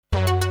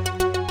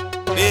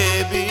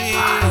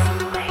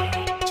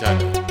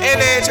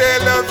nature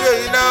love you,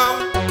 you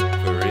know.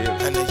 For real.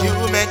 And you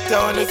make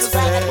Townizzle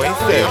say.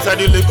 Yes, I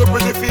the little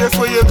pretty face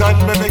where you got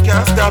me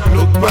can't stop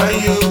look by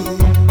you.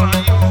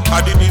 I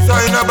the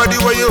designer body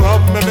where you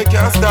have me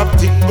can't stop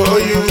think for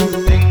you.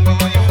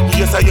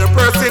 Yes, I your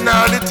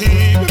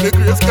personality, when the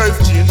grey skies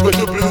change go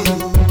to blue.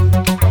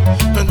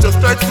 And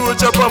just like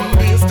soldier from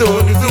the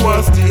stone is the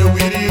one stay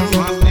with you.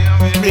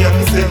 Me have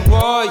to say,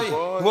 boy,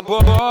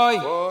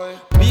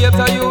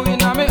 better you in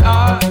my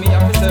heart. Me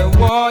have to say,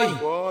 boy,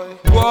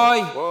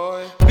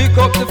 pick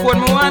up the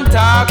phone, me want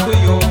talk to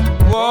you.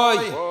 Boy,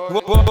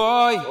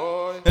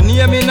 you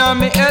near me now,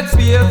 me head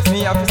space.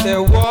 Me have to say,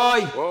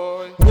 boy,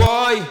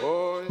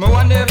 me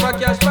want never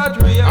cash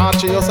battery.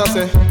 Archius I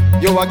say,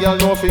 you a girl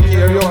don't fit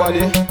care your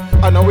body.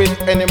 I know with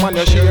any man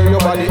you share your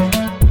body.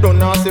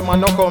 Don't ask him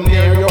man no come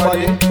near your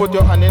body. Put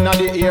your hand in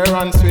the ear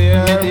and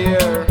swear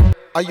dear.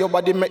 And your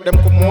body make them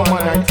come home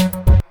at night.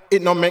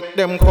 It no make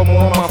them come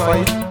home and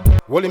fight.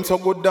 Hold him so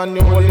good and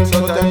you hold him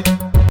so tight.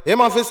 Him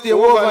have to stay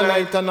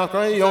overnight and I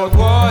cry out.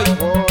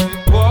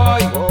 Boy,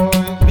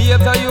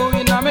 better you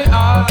in my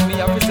heart. Me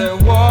have to say,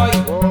 boy,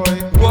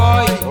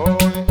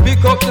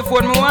 pick up the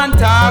phone, me want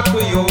talk to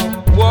you.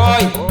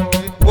 Boy,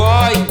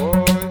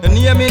 you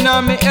near me now,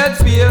 me head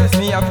space.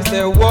 Me have to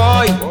say,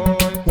 boy,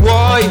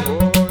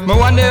 me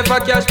want never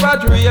cash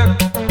battery.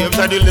 Yes,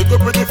 I the little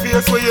pretty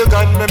face where you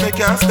got me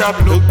can't stop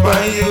look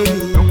by you.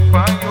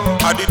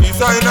 I the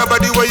designer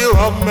body where you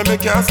have me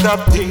can't stop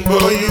think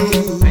for you.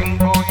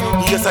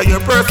 Yes, I your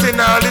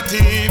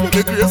personality, when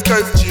the grey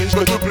skies change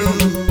go to blue.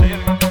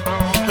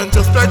 And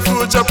just like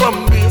soldier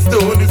from the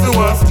stone is the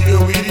one stay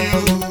with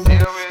you.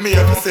 Me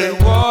have to say,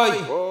 boy,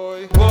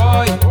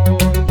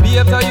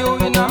 better you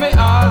in my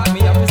heart.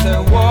 Me have to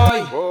say,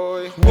 boy,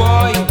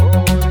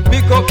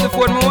 pick up the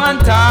phone, me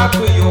want talk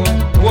to you.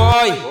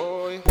 Boy,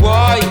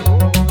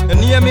 you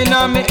near me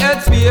now, me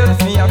head space.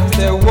 Me have to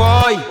say,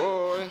 boy,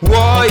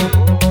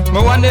 me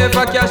want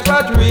never cash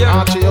battery.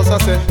 Archius I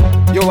say,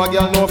 you a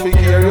girl no fit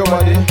care your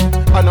body.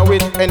 I know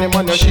with any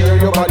man you share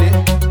your body.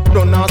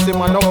 Don't ask him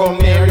man no come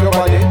near your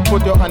body.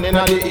 Put your hand in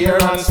the ear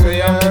and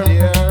swear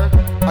dear.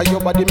 And your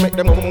body make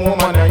them come home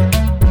at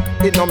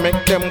night. It no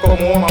make them come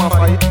home and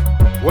fight.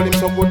 Hold him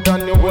so good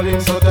and you hold him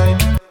so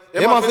tight.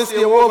 Him have to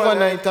stay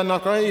overnight and I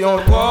cry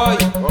out.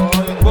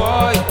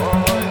 Boy,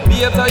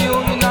 better you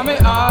in my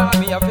heart.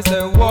 Me have to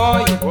say,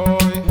 boy,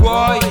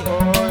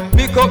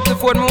 pick up the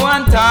phone, me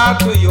want talk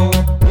to you.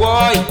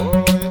 Boy,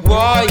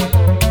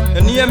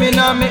 you near me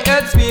now, me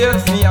head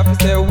space. Me have to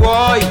say,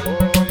 boy,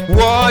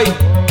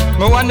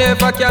 me want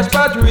never cash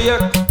battery.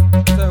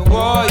 Say,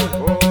 boy,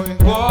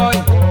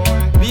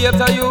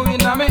 better you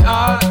in my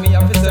heart. Me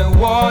have to say,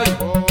 boy,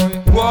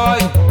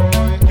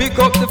 pick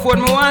up the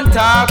phone, me want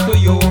talk to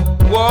you.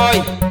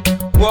 Boy,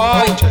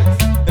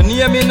 you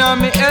near me now,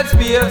 me head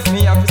space.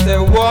 Me have to say,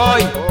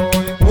 boy,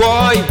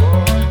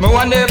 me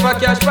want never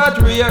cash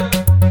battery.